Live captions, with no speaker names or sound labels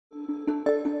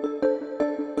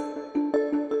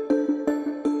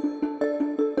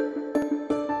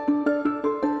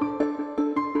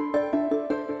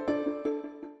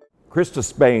Kris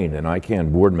Desbin, an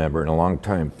Icann board member and a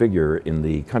longtime figure in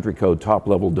the country code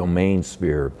top-level domain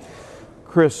sphere.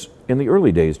 Kris, in the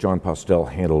early days, John Postel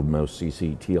handled most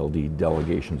CC/TLD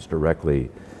delegations directly.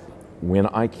 When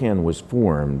Icann was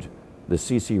formed, the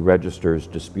CC registers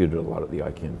disputed a lot of the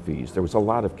Icann fees. There was a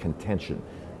lot of contention.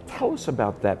 Tell us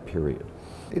about that period.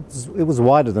 It was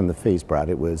wider than the fees, Brad.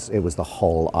 It was the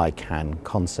whole Icann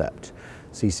concept.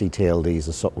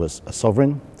 CC/TLDs was a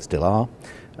sovereign, still are.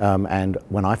 And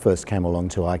when I first came along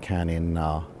to Icann in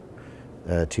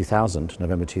 2000,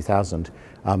 November 2000,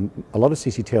 a lot of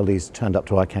CC/TLDs turned up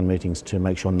to Icann meetings to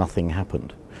make sure nothing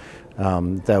happened.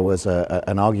 There was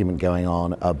an argument going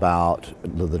on about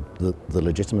the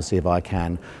legitimacy of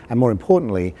Icann, and more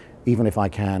importantly, even if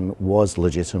Icann was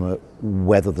legitimate,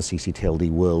 whether the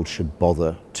CC/TLD world should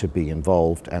bother to be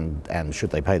involved and should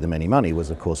they pay them any money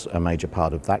was of course a major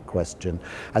part of that question,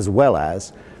 as well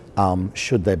as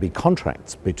should there be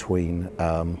contracts between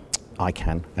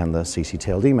Icann and the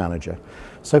CC/TLD manager.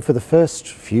 So for the first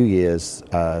few years,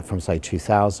 from say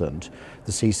 2000,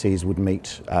 the CCs would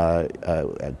meet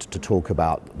to talk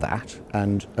about that,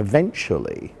 and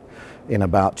eventually, in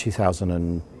about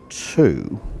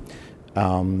 2002,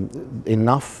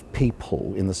 enough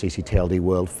people in the CC/TLD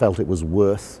world felt it was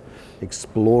worth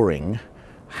exploring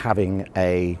having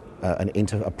a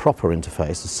proper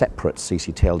interface, a separate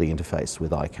CC/TLD interface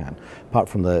with Icann. Apart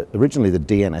from originally the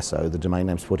DNSO, the Domain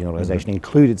Name Supporting Organization,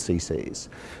 included CCs,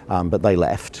 but they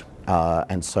left,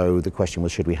 and so the question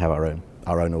was, should we have our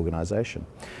own organization?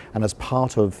 And as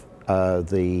part of a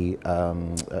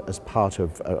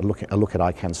look at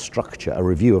Icann's structure, a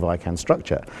review of Icann's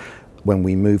structure, when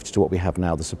we moved to what we have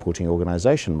now, the supporting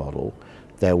organization model,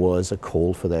 there was a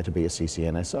call for there to be a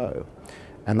CCNSO.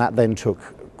 And that then took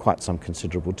quite some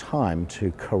considerable time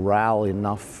to corral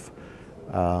enough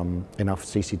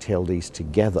CC/TLDs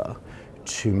together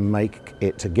to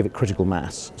give it critical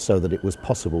mass so that it was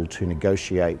possible to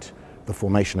negotiate the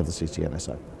formation of the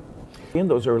CCNSO. In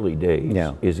those early days,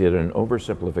 is it an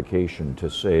oversimplification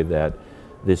to say that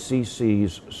the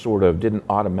CCs sort of didn't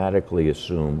automatically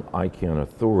assume Icann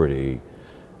authority?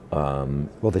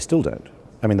 Well, they still don't.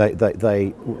 I mean, they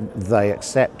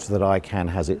accept that Icann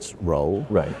has its role,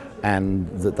 right, and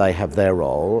that they have their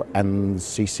role, and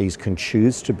CCs can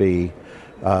choose to be.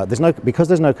 Because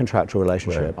there's no contractual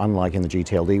relationship, right, unlike in the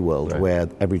GTLD world, right, where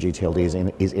every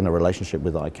GTLD is in a relationship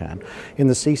with Icann. In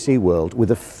the CC world, with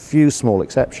a few small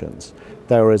exceptions,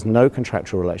 there is no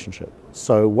contractual relationship.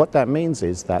 So what that means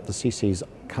is that the CCs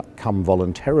come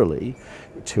voluntarily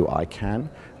to Icann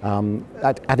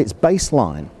at its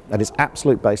baseline, at its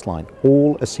absolute baseline.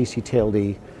 All a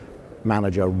CC/TLD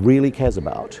manager really cares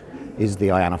about is the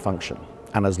IANA function.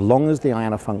 And as long as the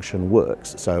IANA function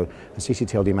works, so a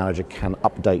CC/TLD manager can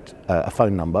update a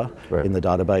phone number, right, in the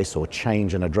database or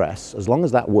change an address, as long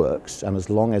as that works and as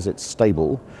long as it's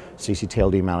stable,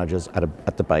 CC/TLD managers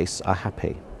at the base are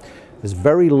happy. There's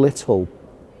very little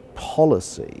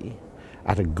policy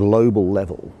at a global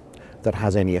level that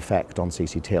has any effect on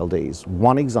CC/TLDs.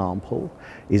 One example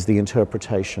is the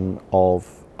interpretation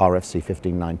of RFC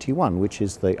 1591, which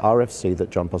is the RFC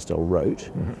that John Postel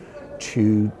wrote,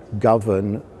 to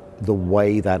govern the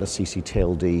way that a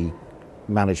CC/TLD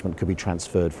management could be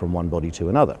transferred from one body to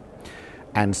another.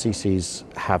 And CCs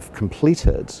have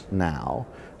completed now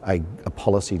a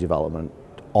policy development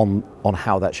on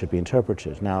how that should be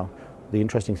interpreted. Now, the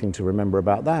interesting thing to remember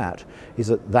about that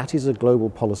is that is a global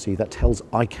policy that tells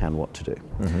Icann what to do,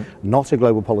 not a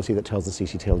global policy that tells the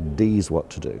CC/TLDs what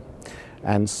to do.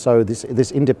 And so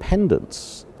this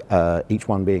independence, each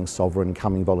one being sovereign,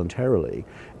 coming voluntarily,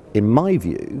 in my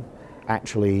view,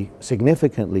 actually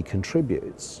significantly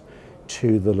contributes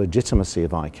to the legitimacy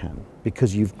of Icann,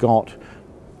 because you've got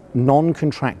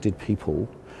non-contracted people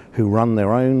who run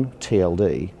their own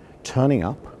TLD turning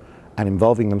up and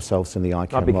involving themselves in the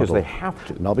Icann model. Not because they have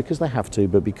to. Not because they have to,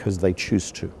 but because they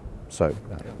choose to. So,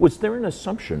 was there an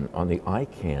assumption on the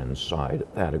Icann side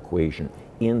of that equation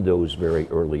in those very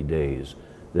early days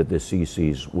that the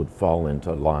CCs would fall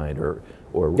into line or?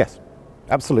 Yes,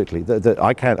 absolutely. The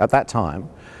Icann, at that time,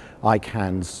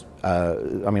 Icann's,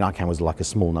 Icann was like a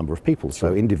small number of people,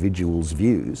 so individuals'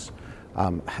 views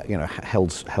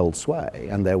held sway,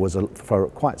 and there was for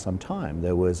quite some time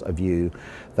there was a view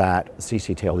that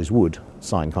CC/TLDs would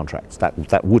sign contracts.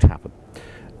 That would happen,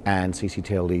 and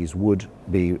CC/TLDs would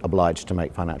be obliged to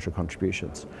make financial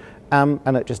contributions,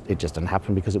 and it just didn't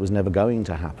happen because it was never going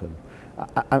to happen.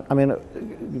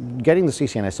 Getting the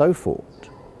CCNSO formed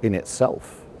in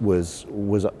itself was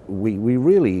we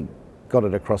really got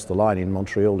it across the line in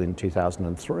Montreal in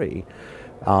 2003.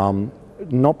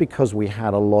 not because we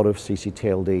had a lot of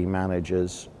CCTLD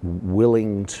managers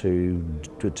willing to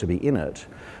be in it,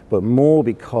 but more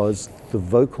because the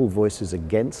vocal voices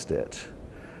against it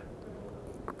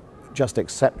just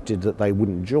accepted that they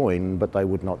wouldn't join, but they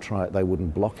would not try it, they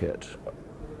wouldn't block it.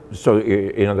 So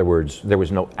in other words, there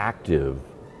was no active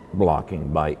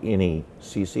blocking by any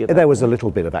CC at that There was point? a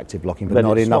little bit of active blocking, but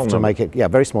not enough to make it,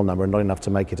 very small number, and not enough to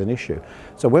make it an issue.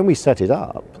 So when we set it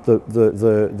up,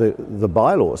 the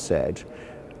bylaw said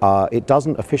it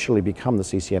doesn't officially become the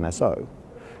CCNSO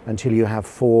until you have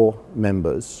 4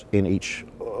 members in each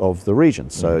of the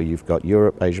regions. So you've got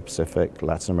Europe, Asia Pacific,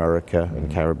 Latin America,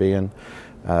 and Caribbean,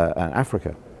 and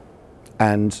Africa.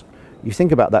 And you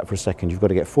think about that for a second, you've got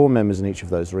to get 4 members in each of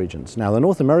those regions. Now, the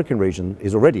North American region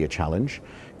is already a challenge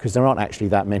because there aren't actually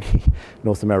that many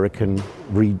North American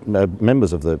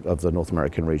members of the North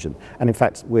American region. And in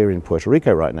fact, we're in Puerto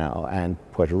Rico right now, and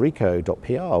Puerto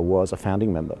Rico.pr was a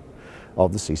founding member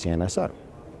of the CCNSO.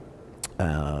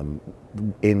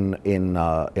 In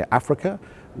Africa,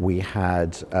 we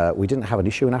didn't have an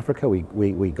issue in Africa.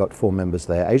 We got 4 members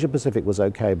there. Asia Pacific was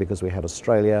okay because we had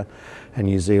Australia and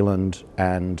New Zealand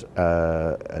and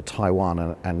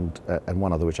Taiwan and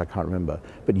one other which I can't remember.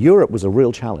 But Europe was a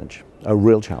real challenge.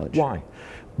 Why?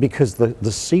 Because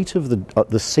the seat of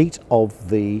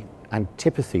the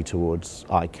antipathy towards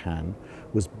Icann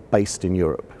was based in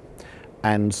Europe,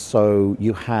 and so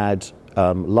you had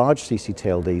large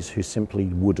CCTLDs who simply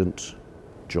wouldn't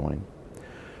join.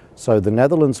 So the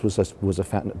Netherlands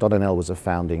 .nl was a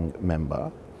founding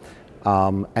member,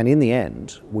 and in the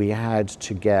end, we had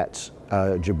to get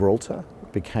Gibraltar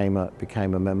became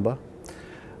a member,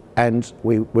 and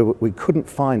we couldn't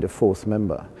find a 4th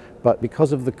member. But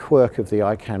because of the quirk of the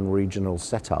Icann regional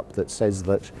setup that says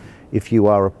that if you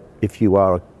are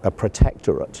a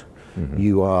protectorate,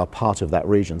 you are part of that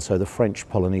region. So the French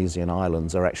Polynesian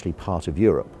islands are actually part of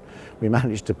Europe. We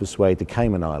managed to persuade the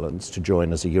Cayman Islands to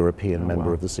join as a European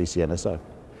member of the CCNSO.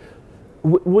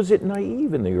 Was it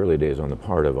naive in the early days on the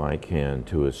part of Icann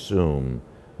to assume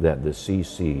that the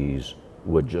CCs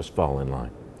would just fall in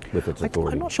line with its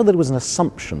authority? I'm not sure that it was an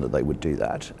assumption that they would do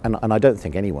that, and I don't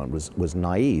think anyone was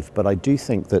naive. But I do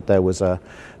think that there was a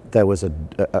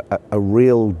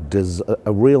real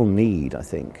need, I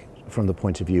think, from the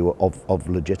point of view of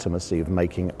legitimacy, of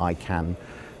making Icann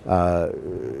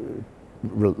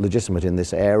legitimate in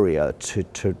this area,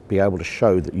 to be able to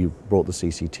show that you brought the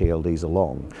CCTLDs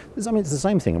along. I mean, it's the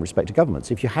same thing in respect to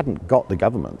governments. If you hadn't got the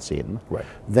governments in,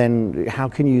 then how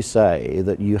can you say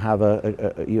that you have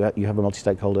a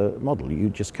multi-stakeholder model? You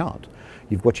just can't.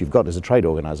 What you've got is a trade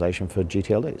organisation for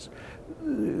GTLDs.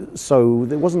 So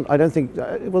there wasn't. I don't think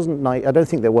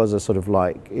there was a sort of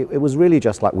like. It was really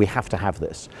just like, we have to have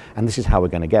this, and this is how we're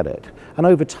going to get it. And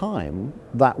over time,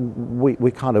 that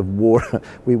we kind of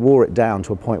wore it down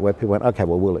to a point where people went, okay,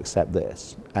 well, we'll accept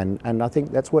this, and I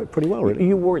think that's worked pretty well, really.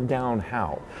 You wore it down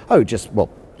how? Oh, just well,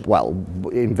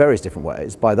 in various different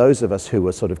ways. By those of us who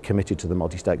were sort of committed to the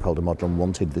multi-stakeholder model and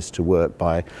wanted this to work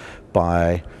by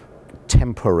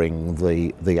tempering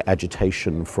the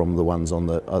agitation from the ones on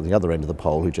the other end of the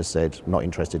pole who just said, not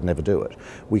interested, never do it.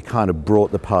 We kind of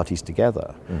brought the parties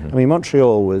together. I mean,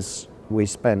 Montreal was, I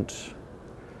spent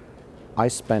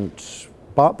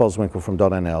Bart Boswinkle from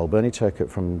 .nl, Bernie Turcotte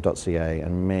from .ca,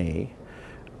 and me,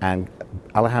 and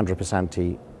Alejandro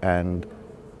Pesanti and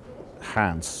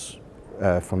Hans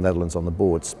from Netherlands on the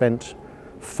board, spent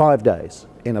 5 days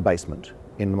in a basement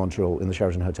in Montreal, in the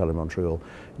Sheraton Hotel in Montreal,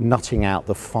 nutting out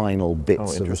the final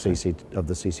bits of the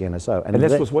CCNSO. And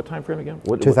this was what time frame again?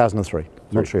 2003,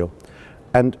 Montreal.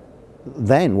 And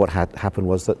then what happened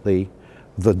was that the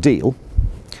deal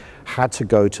had to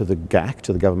go to the GAC,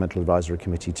 to the Governmental Advisory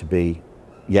Committee, to be,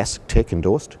 yes, tick,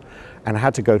 endorsed, and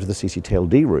had to go to the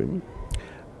CCTLD room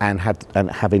and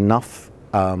have enough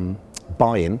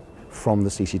buy-in from the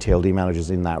CCTLD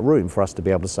managers in that room for us to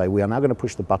be able to say, we are now going to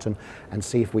push the button and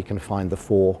see if we can find the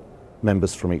 4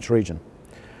 members from each region.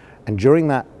 And during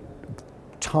that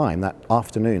time, that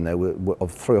afternoon, there were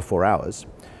of 3 or 4 hours,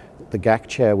 the GAC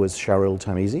chair was Sharil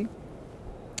Tamizi,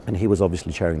 and he was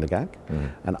obviously chairing the GAC,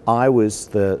 and I was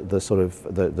the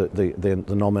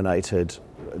nominated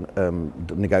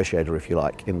negotiator, if you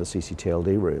like, in the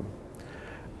CCTLD room.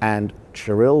 And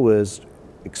Sharil was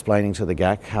explaining to the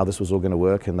GAC how this was all going to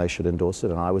work and they should endorse it,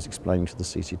 and I was explaining to the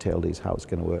CCTLDs how it's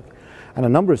going to work. And a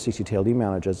number of CCTLD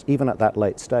managers, even at that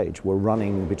late stage, were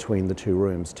running between the 2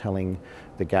 rooms, telling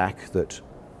the GAC that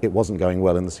it wasn't going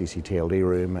well in the CCTLD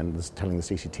room, and telling the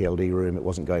CCTLD room it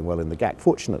wasn't going well in the GAC.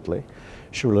 Fortunately,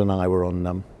 Sharil and I were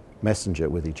on Messenger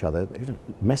with each other.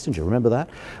 Messenger, remember that?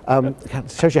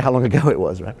 Shows you how long ago it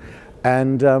was, right?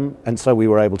 And so we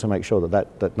were able to make sure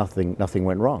that nothing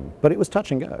went wrong. But it was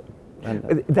touch and go.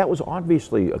 And, that was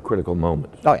obviously a critical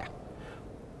moment. oh yeah.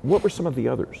 What were some of the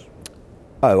others?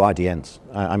 Oh, IDNs.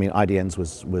 I mean,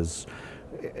 IDNs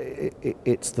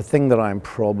it's the thing that I'm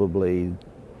probably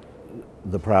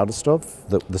the proudest of,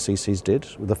 that the CCs did,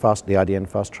 the IDN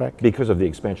fast track. Because of the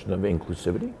expansion of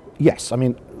inclusivity? Yes, I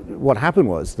mean, what happened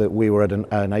was that we were at an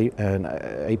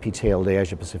APTLD,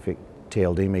 Asia Pacific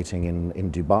TLD meeting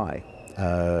in Dubai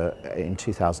in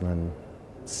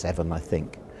 2007, I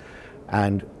think.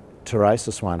 And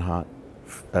Theresa Swinehart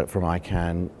from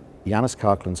Icann, Janis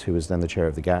Karklins, who was then the chair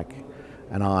of the GAC,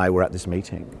 and I were at this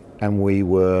meeting, and we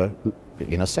were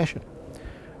in a session.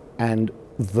 And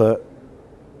the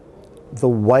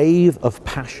wave of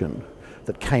passion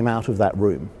that came out of that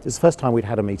room, it's the first time we'd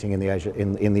had a meeting in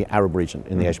the Arab region,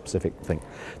 in the Asia Pacific thing.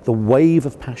 The wave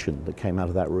of passion that came out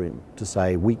of that room to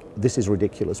say, this is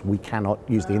ridiculous, we cannot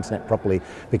use the internet properly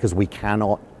because we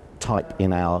cannot type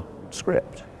in our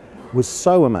script, was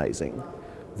so amazing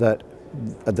that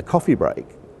at the coffee break,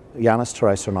 Janis,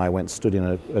 Theresa and I stood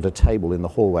at a table in the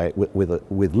hallway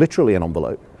with literally an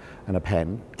envelope and a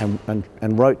pen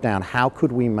and wrote down how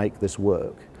could we make this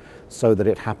work so that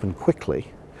it happened quickly,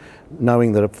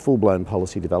 knowing that a full-blown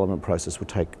policy development process would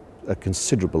take a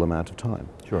considerable amount of time.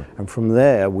 Sure. And from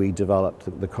there we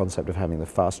developed the concept of having the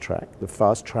fast track. The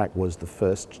fast track was the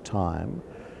first time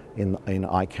in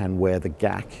Icann where the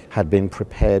GAC had been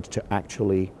prepared to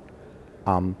actually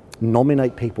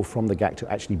nominate people from the GAC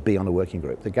to actually be on a working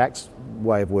group. The GAC's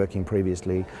way of working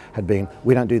previously had been,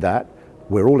 we don't do that,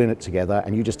 we're all in it together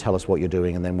and you just tell us what you're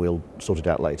doing and then we'll sort it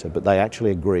out later. But they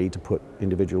actually agreed to put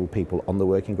individual people on the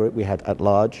working group. We had at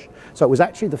large, so it was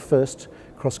actually the first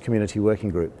cross-community working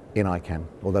group in Icann,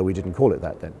 although we didn't call it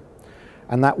that then.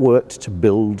 And that worked to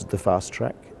build the fast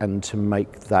track and to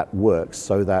make that work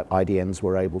so that IDNs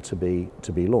were able to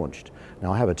be launched.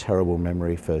 Now I have a terrible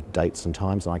memory for dates and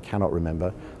times and I cannot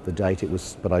remember the date it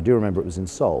was, but I do remember it was in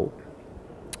Seoul.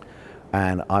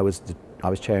 And I was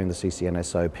chairing the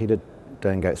CCNSO. Peter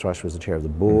Derngates-Rush was the chair of the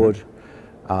board.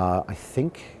 I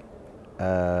think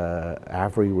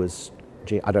Avery was,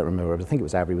 I don't remember, I think it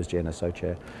was Avery was GNSO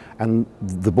chair. And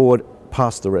the board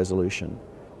passed the resolution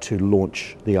to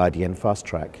launch the IDN fast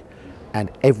track,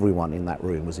 and everyone in that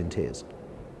room was in tears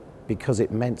because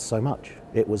it meant so much.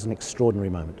 It was an extraordinary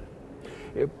moment.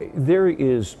 There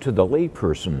is, to the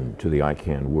layperson, to the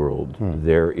Icann world,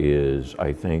 there is,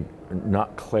 I think,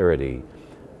 not clarity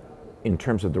in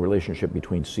terms of the relationship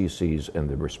between CCs and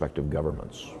the respective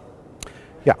governments.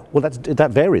 Yeah, well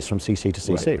that varies from CC to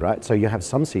CC, right? So you have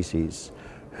some CCs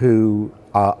who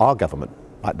are government.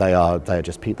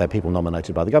 They're people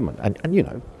nominated by the government. And you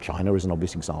know, China is an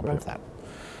obvious example of that.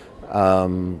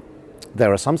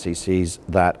 There are some CCs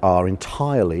that are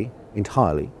entirely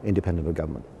independent of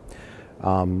government.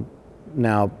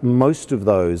 Now, most of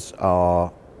those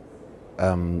are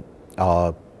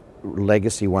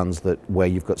legacy ones where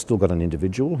you've still got an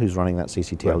individual who's running that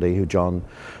CCTLD, who John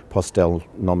Postel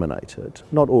nominated.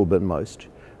 Not all, but most.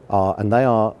 And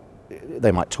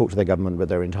they might talk to their government, but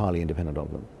they're entirely independent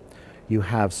of them. You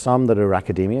have some that are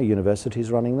academia,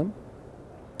 universities running them,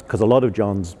 because a lot of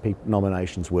John's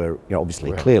nominations were,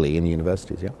 obviously, clearly in the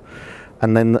universities,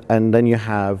 And then you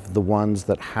have the ones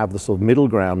that have the sort of middle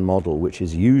ground model, which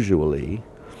is usually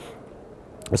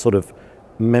a sort of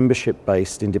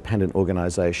membership-based independent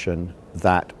organization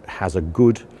that has a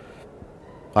good,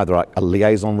 either a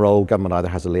liaison role, government either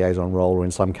has a liaison role or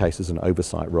in some cases an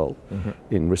oversight role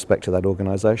in respect to that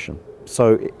organization.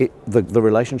 So the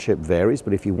relationship varies,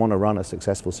 but if you want to run a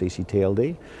successful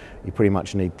CCTLD, you pretty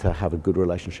much need to have a good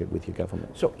relationship with your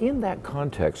government. So in that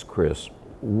context, Chris,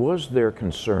 was there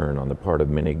concern on the part of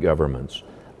many governments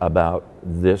about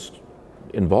this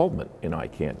involvement in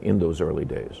Icann in those early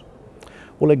days?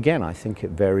 Well, again, I think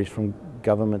it varies from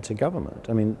government to government.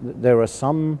 I mean, there are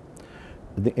some,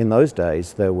 in those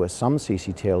days, there were some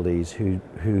CCTLDs who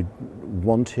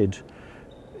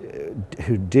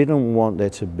didn't want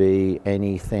there to be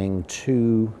anything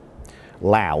too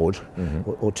loud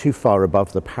or too far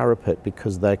above the parapet,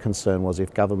 because their concern was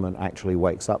if government actually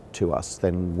wakes up to us,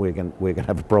 then we're going to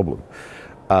have a problem.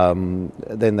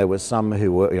 Then there were some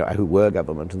who were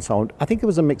government and so on. I think it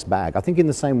was a mixed bag. I think in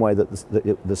the same way that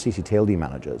the CCTLD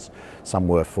managers, some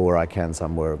were for Icann,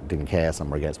 some didn't care, some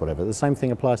were against, whatever. The same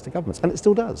thing applies to governments, and it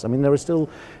still does. I mean, there are still,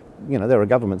 there are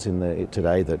governments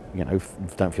today that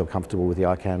don't feel comfortable with the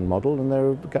Icann model, and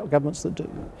there are governments that do.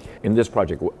 In this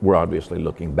project, we're obviously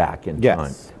looking back in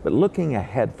time, but looking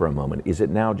ahead for a moment, is it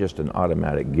now just an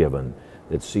automatic given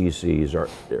that CCs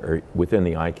are within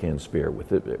the Icann sphere,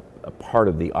 with a part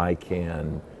of the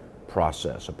Icann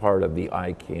process, a part of the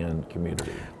Icann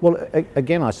community? Well,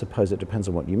 again, I suppose it depends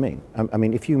on what you mean. I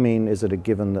mean, if you mean, is it a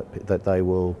given that they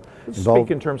will involve?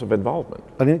 Speak in terms of involvement.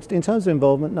 I mean, in terms of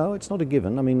involvement, no, it's not a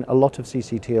given. I mean, a lot of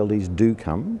CCTLDs do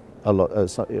come. A lot,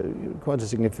 quite a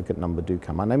significant number do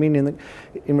come. And I mean,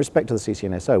 in respect to the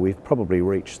CCNSO, we've probably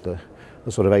reached the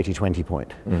sort of 80-20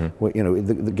 point. Where, you know,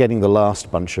 getting the last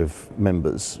bunch of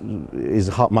members is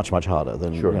much harder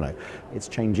than, you know, it's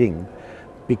changing.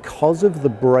 Because of the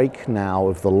break now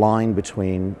of the line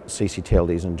between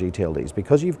CCTLDs and GTLDs,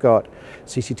 because you've got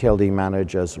CCTLD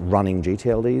managers running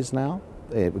GTLDs now,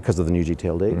 because of the new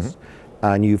GTLDs,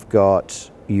 and you've got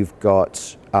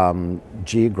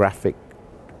geographic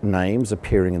names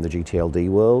appearing in the GTLD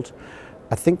world,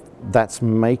 I think that's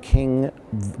bringing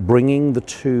the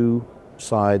two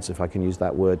sides, if I can use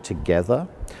that word, together.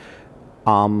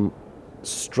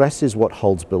 Stress is what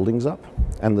holds buildings up,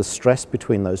 and the stress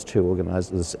between those two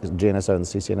organisers, GNSO and the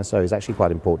CCNSO, is actually quite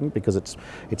important because it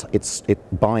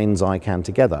binds Icann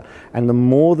together. And the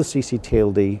more the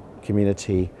CCTLD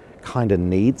community kind of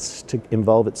needs to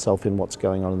involve itself in what's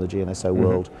going on in the GNSO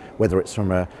world, whether it's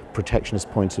from a protectionist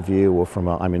point of view or from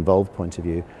a I'm involved point of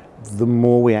view, the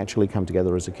more we actually come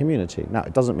together as a community. Now,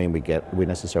 it doesn't mean we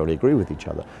necessarily agree with each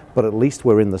other, but at least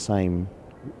we're in the same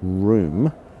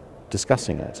room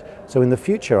discussing it. So in the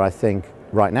future, I think,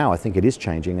 right now, I think it is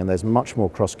changing, and there's much more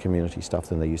cross-community stuff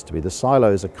than there used to be. The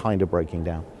silos are kind of breaking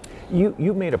down.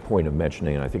 You made a point of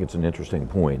mentioning, and I think it's an interesting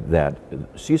point, that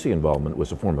CC involvement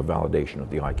was a form of validation of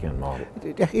the Icann model.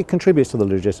 It contributes to the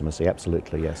legitimacy,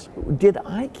 absolutely, yes. Did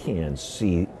Icann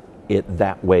see it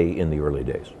that way in the early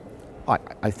days?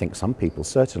 I think some people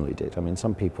certainly did. I mean,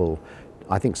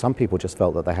 I think some people just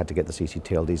felt that they had to get the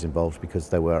CCTLDs involved because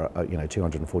there were,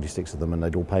 246 of them, and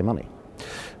they'd all pay money.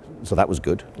 So that was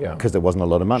good, because there wasn't a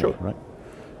lot of money, right?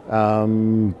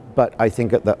 But I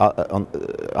think that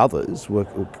others were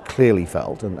clearly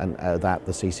felt and that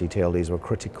the CCTLDs were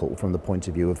critical from the point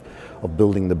of view of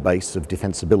building the base of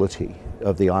defensibility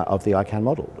of the Icann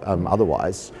model.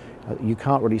 Otherwise, you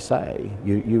can't really say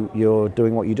you're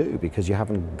doing what you do because you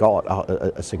haven't got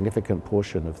a significant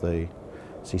portion of the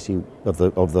CC of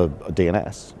the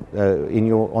DNS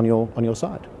on your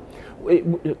side.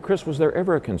 Chris, was there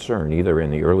ever a concern, either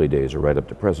in the early days or right up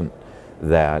to present,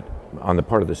 that on the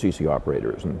part of the CC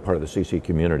operators and part of the CC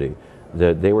community,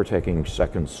 that they were taking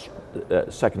second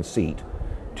seat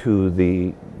to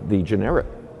the generic?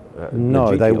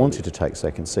 No, they wanted to take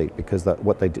second seat because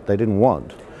they didn't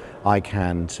want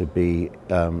Icann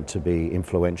to be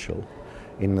influential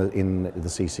in the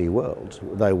CC world.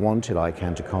 They wanted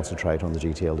Icann to concentrate on the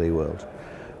GTLD world,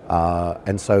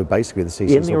 and so basically the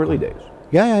CCs in the early days.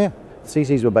 Yeah. The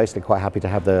CCs were basically quite happy to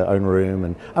have their own room,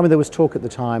 and I mean there was talk at the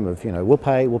time of we'll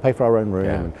pay for our own room,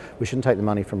 and we shouldn't take the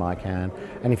money from Icann.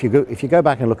 And if you go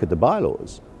back and look at the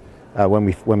bylaws, when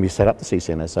we set up the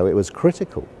CCNSO, it was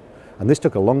critical, and this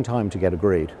took a long time to get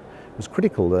agreed. It was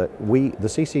critical that the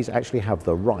CCs actually have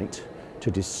the right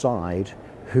to decide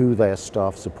who their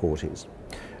staff support is,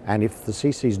 and if the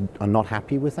CCs are not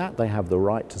happy with that, they have the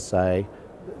right to say,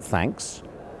 thanks,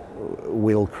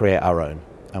 we'll create our own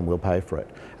and we'll pay for it.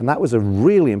 And that was a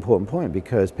really important point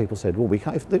because people said, well, we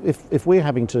can't, if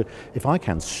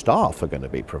Icann's staff are going to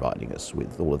be providing us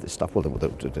with all of this stuff, well,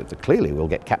 clearly we'll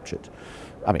get captured.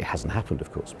 I mean, it hasn't happened,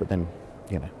 of course, but then,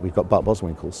 we've got Bart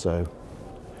Boswinkle, so.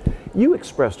 You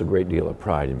expressed a great deal of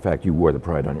pride. In fact, you wore the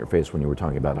pride on your face when you were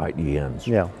talking about IDNs.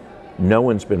 Yeah. No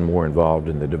one's been more involved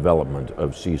in the development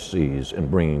of CCs and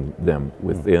bringing them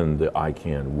within the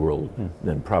Icann world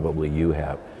than probably you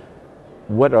have.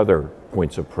 What other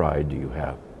points of pride do you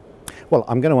have? Well,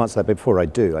 I'm going to answer that, but before I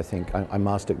do, I think I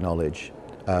must acknowledge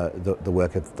the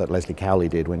work that Leslie Cowley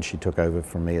did when she took over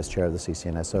from me as chair of the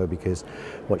CCNSO, because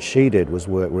what she did was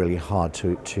work really hard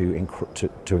to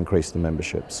increase the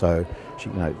membership. So,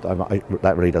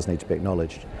 that really does need to be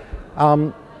acknowledged.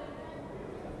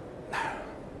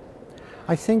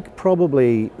 I think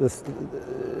probably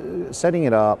setting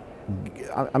it up,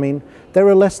 I mean, there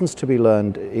are lessons to be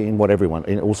learned in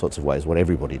all sorts of ways, what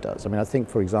everybody does. I mean, I think,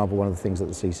 for example, one of the things that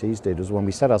the CCs did was when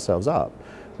we set ourselves up,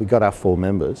 we got our 4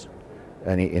 members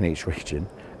in each region,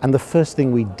 and the first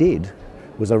thing we did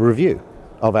was a review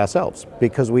of ourselves,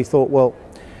 because we thought, well,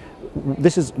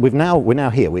 we're now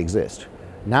here, we exist.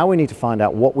 Now we need to find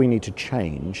out what we need to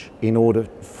change in order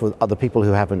for other people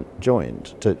who haven't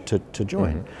joined to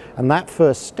join. And that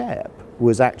first step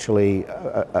was actually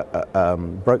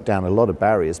broke down a lot of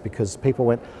barriers, because people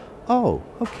went, oh,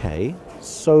 okay,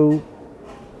 so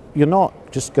you're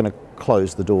not just going to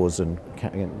close the doors and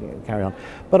carry on.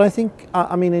 But I think,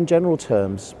 I mean, in general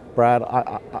terms, Brad,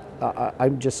 I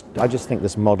just think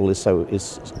this model is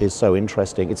so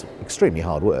interesting. It's extremely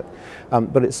hard work,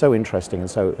 but it's so interesting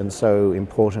and so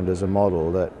important as a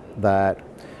model that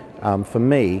for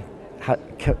me,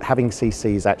 having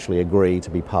CCs actually agree to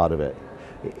be part of it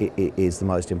is the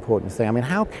most important thing. I mean,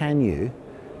 how can you?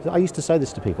 I used to say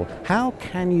this to people. How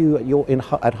can you,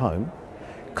 at home,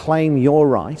 claim your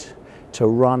right to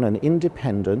run an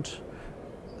independent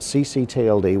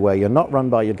CCTLD where you're not run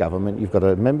by your government, you've got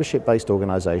a membership-based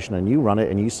organisation and you run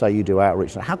it and you say you do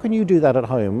outreach? How can you do that at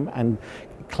home and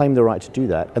claim the right to do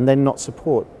that and then not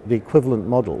support the equivalent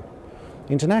model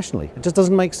internationally? It just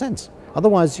doesn't make sense.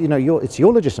 Otherwise, you know, it's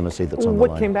your legitimacy that's on the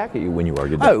line. What came back at you when you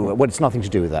argued that? Oh, well, it's nothing to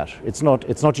do with that. It's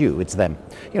not you, it's them.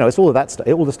 You know, it's all of that stuff,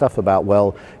 all the stuff about,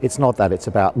 well, it's not that, it's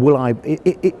about,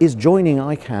 is joining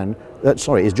Icann,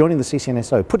 is joining the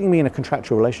CCNSO, putting me in a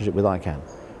contractual relationship with Icann?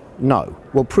 No.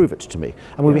 Well, prove it to me.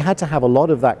 I mean, we had to have a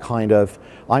lot of that kind of,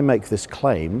 I make this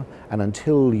claim, and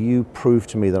until you prove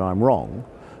to me that I'm wrong,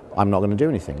 I'm not going to do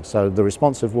anything. So the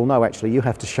response of, well, no, actually, you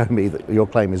have to show me that your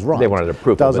claim is right. They wanted a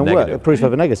proof of a negative. Doesn't work. Proof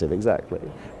of a negative, exactly.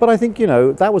 But I think, you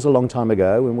know, that was a long time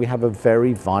ago, and we have a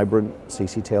very vibrant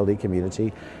CCTLD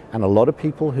community, and a lot of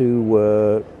people who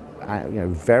were, you know,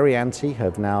 very anti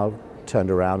have now turned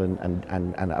around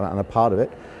and are part of it,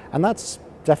 and that's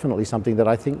definitely something that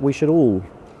I think we should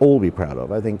all be proud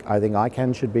of. I think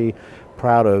Icann should be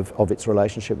proud of its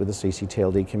relationship with the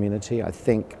CCTLD community. I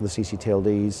think the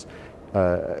CCTLDs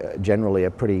generally are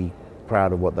pretty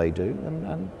proud of what they do,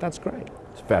 and that's great.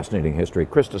 It's fascinating history.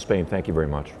 Kris Desbin, thank you very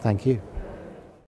much. Thank you.